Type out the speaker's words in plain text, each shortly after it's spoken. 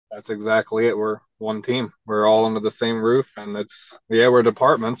That's exactly it. We're one team. We're all under the same roof, and we're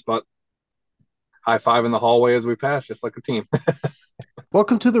departments, but high five in the hallway as we pass, just like a team.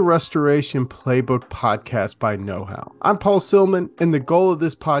 Welcome to the Restoration Playbook podcast by Know How. I'm Paul Silman, and the goal of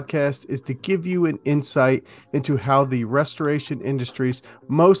this podcast is to give you an insight into how the restoration industry's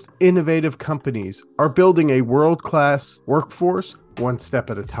most innovative companies are building a world class workforce one step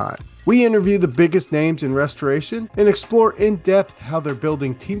at a time. We interview the biggest names in restoration and explore in depth how they're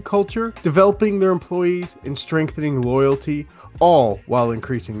building team culture, developing their employees, and strengthening loyalty, all while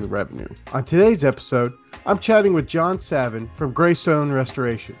increasing the revenue. On today's episode, I'm chatting with John Savin from Graystone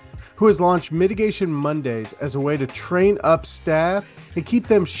Restoration, who has launched Mitigation Mondays as a way to train up staff and keep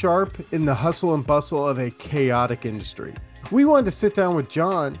them sharp in the hustle and bustle of a chaotic industry. We wanted to sit down with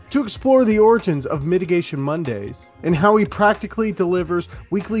John to explore the origins of Mitigation Mondays and how he practically delivers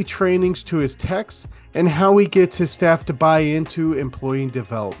weekly trainings to his techs and how he gets his staff to buy into employee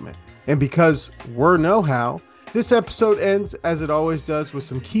development. And because we're know-how, this episode ends, as it always does, with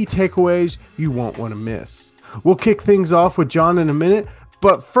some key takeaways you won't want to miss. We'll kick things off with John in a minute,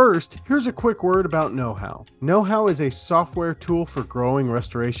 but first, here's a quick word about Know How. Know How is a software tool for growing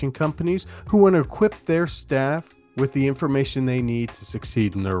restoration companies who want to equip their staff with the information they need to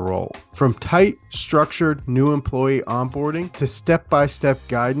succeed in their role. From tight, structured new employee onboarding to step-by-step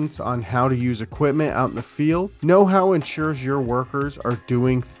guidance on how to use equipment out in the field, Know How ensures your workers are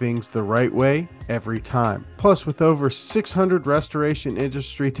doing things the right way every time. Plus, with over 600 restoration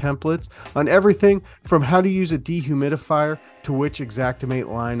industry templates on everything from how to use a dehumidifier to which Xactimate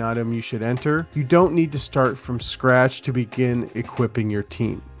line item you should enter, you don't need to start from scratch to begin equipping your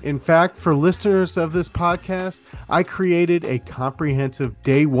team. In fact, for listeners of this podcast, I created a comprehensive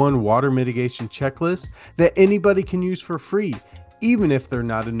day one water mitigation checklist that anybody can use for free, even if they're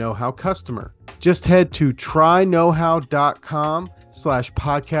not a Know How customer. Just head to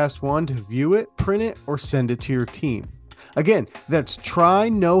tryknowhow.com/podcast1 to view it, print it, or send it to your team. Again, that's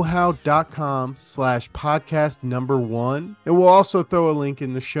tryknowhow.com/podcast number 1. And we'll also throw a link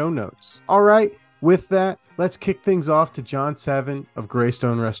in the show notes. All right, with that, let's kick things off to John Savin of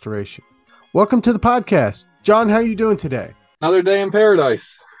Graystone Restoration. Welcome to the podcast. John, how are you doing today? Another day in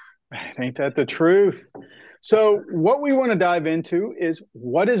paradise. Ain't that the truth? So, what we want to dive into is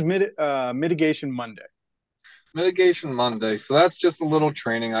what is Mitigation Monday? Mitigation Monday. So that's just a little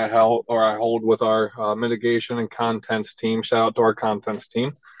training I hold with our mitigation and contents team. Shout out to our contents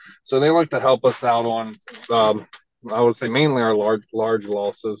team. So they like to help us out on, I would say mainly our large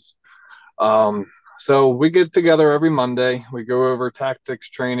losses. So we get together every Monday. We go over tactics,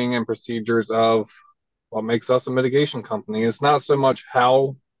 training, and procedures of what makes us a mitigation company. It's not so much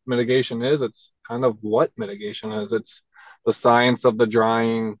how mitigation is; it's kind of what mitigation is. It's the science of the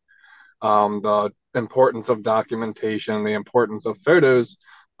drying, the importance of documentation, the importance of photos,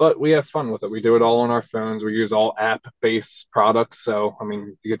 but we have fun with it. We do it all on our phones. We use all app-based products. So, I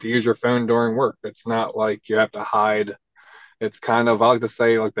mean, you get to use your phone during work. It's not like you have to hide. It's kind of, I like to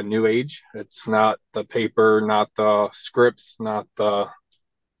say, like the new age. It's not the paper, not the scripts, not the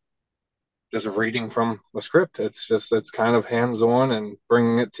just reading from a script. It's kind of hands-on and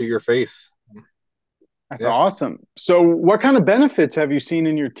bringing it to your face. That's Yeah. awesome. So, what kind of benefits have you seen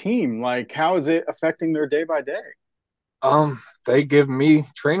in your team? Like, how is it affecting their day by day? They give me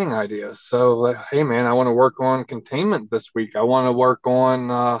training ideas. So, like, hey man, I want to work on containment this week. I want to work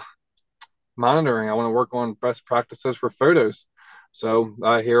on monitoring. I want to work on best practices for photos. So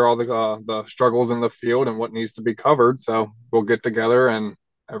I hear all the struggles in the field and what needs to be covered. So we'll get together and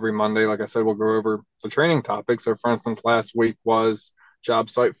every Monday, like I said, we'll go over the training topics. So for instance, last week was job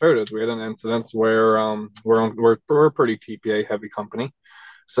site photos. We had an incident where we're a pretty TPA heavy company.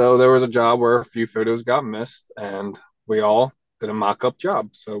 So there was a job where a few photos got missed and we all did a mock-up job.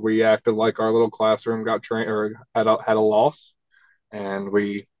 So we acted like our little classroom got trained or had a loss, and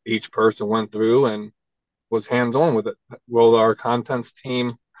we each person went through and was hands-on with it. Will our contents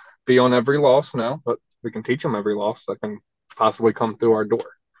team be on every loss? No, but we can teach them every loss that can possibly come through our door.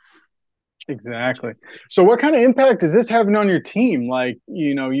 Exactly. So, what kind of impact is this having on your team? Like,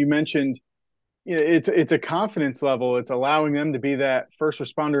 you mentioned it's a confidence level. It's allowing them to be that first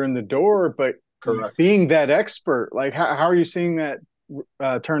responder in the door, but Correct. being that expert. Like, how are you seeing that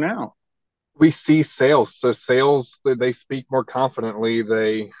turn out? We see sales. So sales, they speak more confidently.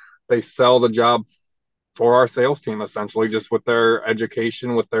 They sell the job for our sales team essentially, just with their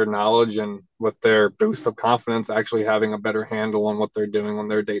education, with their knowledge, and with their boost of confidence, actually having a better handle on what they're doing on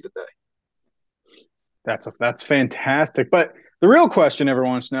their day to day. That's fantastic. But the real question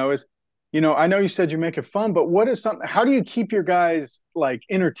everyone wants to know is, I know you said you make it fun, but what is something? How do you keep your guys like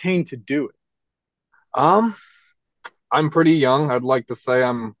entertained to do it? Um, I'm pretty young. I'd like to say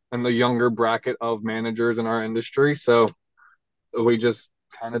I'm in the younger bracket of managers in our industry. So we just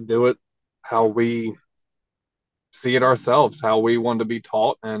kind of do it how we see it ourselves, how we want to be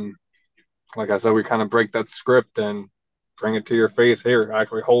taught. And like I said, we kind of break that script and bring it to your face. Here,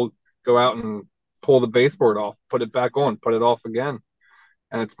 actually go out and pull the baseboard off, put it back on, put it off again.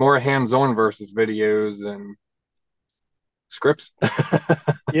 And it's more hands-on versus videos and scripts.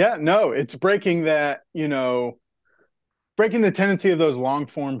 Yeah, no, it's breaking that, breaking the tendency of those long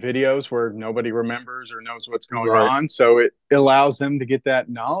form videos where nobody remembers or knows what's going Right. on. So it allows them to get that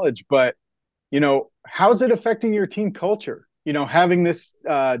knowledge. But, how's it affecting your team culture? Having this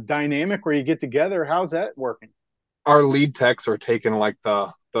dynamic where you get together, how's that working? Our lead techs are taking like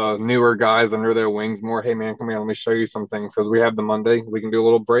the newer guys under their wings more. Hey man, come here, let me show you some things because we have the Monday. We can do a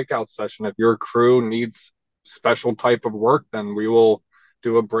little breakout session. If your crew needs special type of work, then we will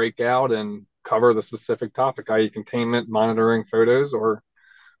do a breakout and cover the specific topic, i.e., containment, monitoring photos, or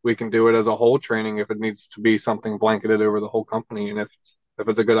we can do it as a whole training if it needs to be something blanketed over the whole company. And if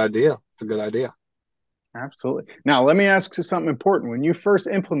it's a good idea, it's a good idea. Absolutely. Now, let me ask you something important. When you first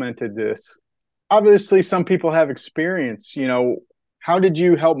implemented this, obviously some people have experience. How did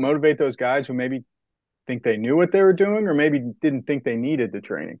you help motivate those guys who maybe think they knew what they were doing or maybe didn't think they needed the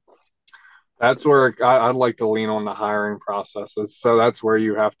training? That's where I'd like to lean on the hiring processes. So that's where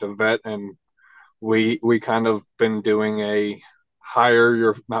you have to vet, and we kind of been doing a hire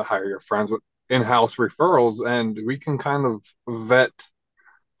your not hire your friends, but in-house referrals, and we can kind of vet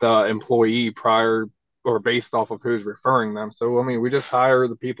the employee prior or based off of who's referring them. So I mean, we just hire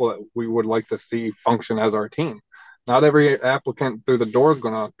the people that we would like to see function as our team. Not every applicant through the door is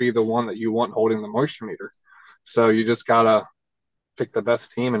going to be the one that you want holding the moisture meter. So you just gotta pick the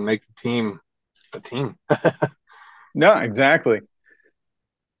best team and make the team the team. No, exactly.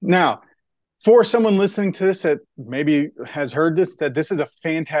 Now, for someone listening to this that maybe has heard this, that this is a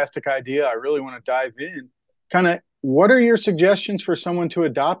fantastic idea, I really want to dive in. Kind of, what are your suggestions for someone to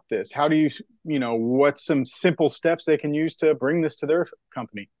adopt this? How do what's some simple steps they can use to bring this to their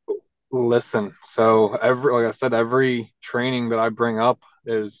company? Listen, so like I said, every training that I bring up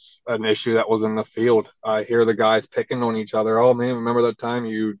is an issue that was in the field. I hear the guys picking on each other. Oh man, remember that time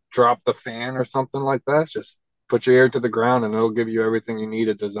you dropped the fan or something like that? Just put your ear to the ground and it'll give you everything you need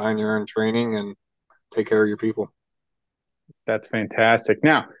to design your own training and take care of your people. That's fantastic.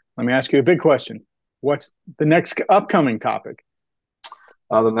 Now, let me ask you a big question. What's the next upcoming topic?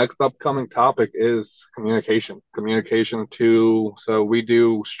 The next upcoming topic is communication. So we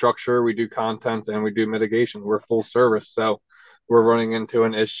do structure, we do contents, and we do mitigation. We're full service. So we're running into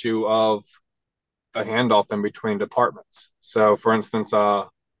an issue of a handoff in between departments. So, for instance,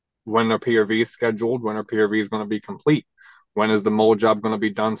 when are PRVs scheduled? When are PRVs going to be complete? When is the mold job going to be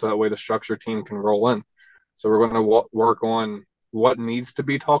done so that way the structure team can roll in? So we're going to work on what needs to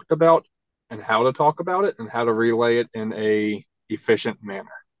be talked about and how to talk about it and how to relay it in a efficient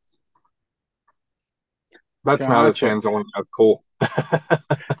manner. That's not as Gotcha. hands-on as cool.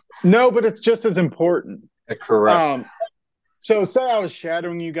 No, but it's just as important. Correct. Um, so say I was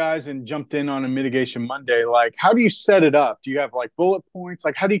shadowing you guys and jumped in on a mitigation Monday. Like, how do you set it up? Do you have like bullet points?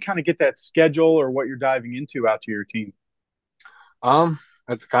 Like, how do you kind of get that schedule or what you're diving into out to your team? Um,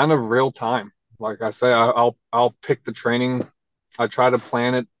 it's kind of real time. Like I say, I'll pick the training. I try to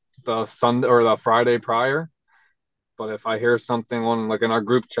plan it the Sunday or the Friday prior. But if I hear something on like in our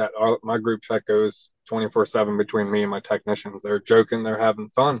group chat, my group chat goes 24/7 between me and my technicians. They're joking, they're having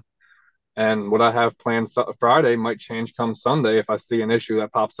fun. And what I have planned Friday might change come Sunday if I see an issue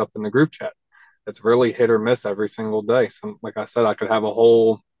that pops up in the group chat. It's really hit or miss every single day. So, like I said, I could have a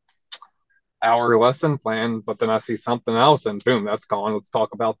whole hour lesson plan, but then I see something else and boom, that's gone. Let's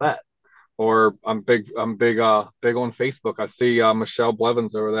talk about that. Or big on Facebook. I see Michelle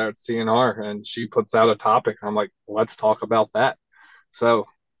Blevins over there at CNR, and she puts out a topic. And I'm like, let's talk about that. So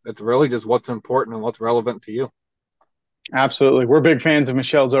it's really just what's important and what's relevant to you. Absolutely. We're big fans of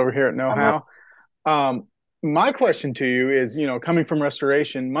Michelle's over here at Know I know. How. Um, my question to you is, coming from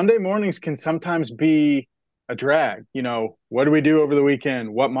restoration, Monday mornings can sometimes be a drag. What do we do over the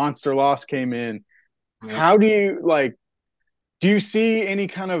weekend? What monster loss came in? Yep. How do you like, do you see any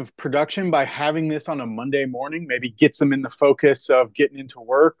kind of production by having this on a Monday morning? Maybe gets them in the focus of getting into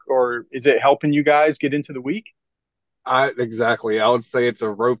work, or is it helping you guys get into the week? Exactly. I would say it's a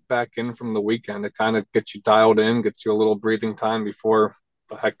rope back in from the weekend. It kind of gets you dialed in, gets you a little breathing time before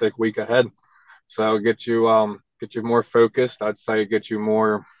the hectic week ahead. So get you more focused. I'd say get you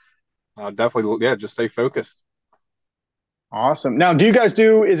more definitely just stay focused. Awesome. Now, do you guys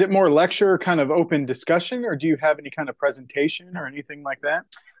do, is it more lecture, kind of open discussion, or do you have any kind of presentation or anything like that?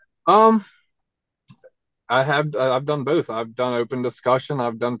 Um I've done both. I've done open discussion.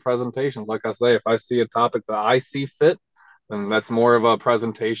 I've done presentations. Like I say, if I see a topic that I see fit, then that's more of a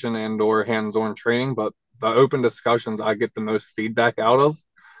presentation and or hands-on training. But the open discussions I get the most feedback out of,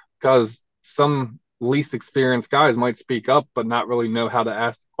 because some least experienced guys might speak up but not really know how to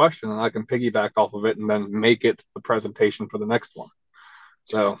ask the question, and I can piggyback off of it and then make it the presentation for the next one.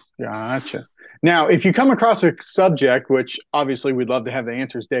 So Gotcha. Now, if you come across a subject, which obviously we'd love to have the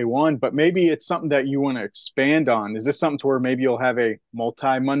answers day one, but maybe it's something that you want to expand on. Is this something to where maybe you'll have a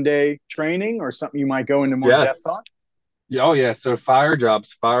multi-Monday training or something you might go into more depth yes. on? Yeah, oh yeah. So fire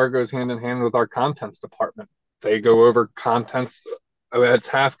jobs, fire goes hand in hand with our contents department. They go over contents. It's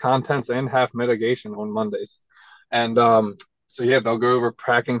half contents and half mitigation on Mondays. And so yeah, they'll go over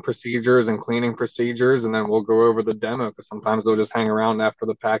packing procedures and cleaning procedures, and then we'll go over the demo, because sometimes they'll just hang around after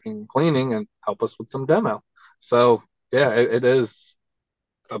the packing and cleaning and help us with some demo. So yeah, it is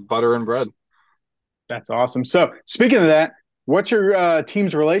a butter and bread. That's awesome. So speaking of that, what's your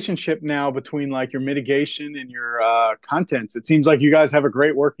team's relationship now between like your mitigation and your contents? It seems like you guys have a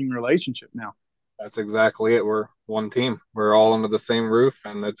great working relationship now. That's exactly it. We're one team. We're all under the same roof,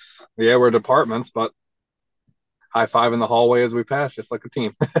 and it's yeah, we're departments, but high five in the hallway as we pass, just like a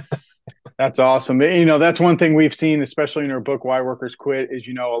team. That's awesome. You know, that's one thing we've seen, especially in our book, Why Workers Quit, is,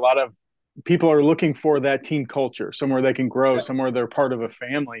 you know, a lot of people are looking for that team culture, somewhere they can grow, Yeah, somewhere they're part of a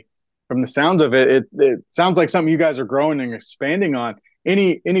family. From the sounds of it, it sounds like something you guys are growing and expanding on.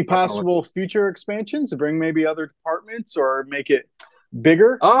 Any definitely. possible future expansions to bring maybe other departments or make it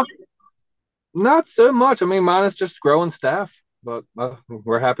bigger? Uh, Not so much. I mean, mine is just growing staff, but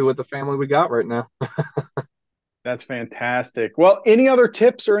we're happy with the family we got right now. That's fantastic. Well, any other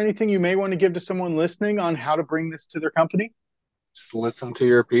tips or anything you may want to give to someone listening on how to bring this to their company? Just listen to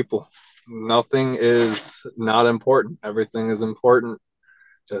your people. Nothing is not important. Everything is important.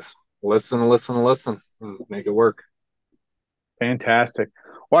 Just listen, listen, listen, and make it work. Fantastic.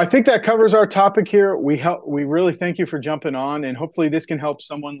 Well, I think that covers our topic here. We really thank you for jumping on, and hopefully this can help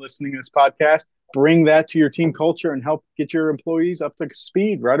someone listening to this podcast bring that to your team culture and help get your employees up to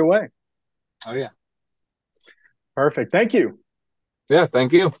speed right away. Oh yeah, Perfect. Thank you. yeah.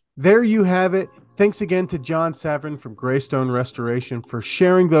 Thank you. There you have it. Thanks again to John Savin from Graystone Restoration for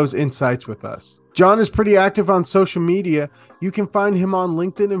sharing those insights with us. John is pretty active on social media. You can find him on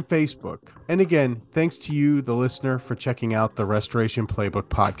LinkedIn and Facebook. And again, thanks to you, the listener, for checking out the Restoration Playbook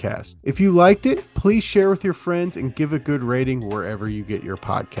podcast. If you liked it, please share with your friends and give a good rating wherever you get your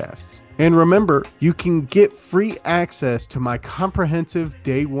podcasts. And remember, you can get free access to my comprehensive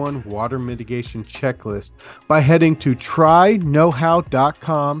day one water mitigation checklist by heading to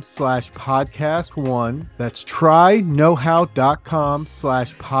tryknowhow.com/podcast1. That's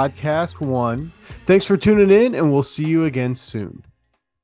tryknowhow.com/podcast1. Thanks for tuning in, and we'll see you again soon.